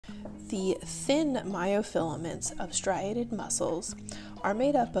The thin myofilaments of striated muscles are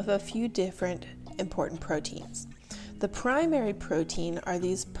made up of a few different important proteins. The primary protein are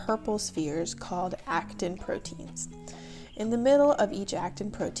these purple spheres called actin proteins. In the middle of each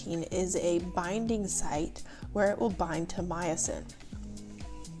actin protein is a binding site where it will bind to myosin.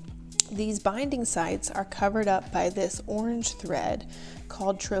 These binding sites are covered up by this orange thread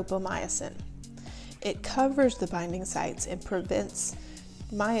called tropomyosin. It covers the binding sites and prevents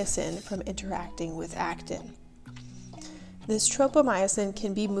myosin from interacting with actin. This tropomyosin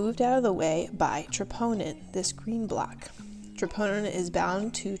can be moved out of the way by troponin, this green block. Troponin is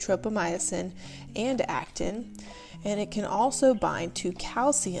bound to tropomyosin and actin, and it can also bind to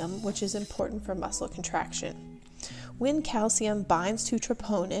calcium, which is important for muscle contraction. When calcium binds to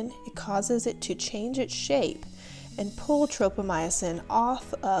troponin, it causes it to change its shape and pull tropomyosin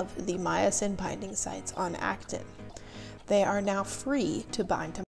off of the myosin binding sites on actin. They are now free to bind to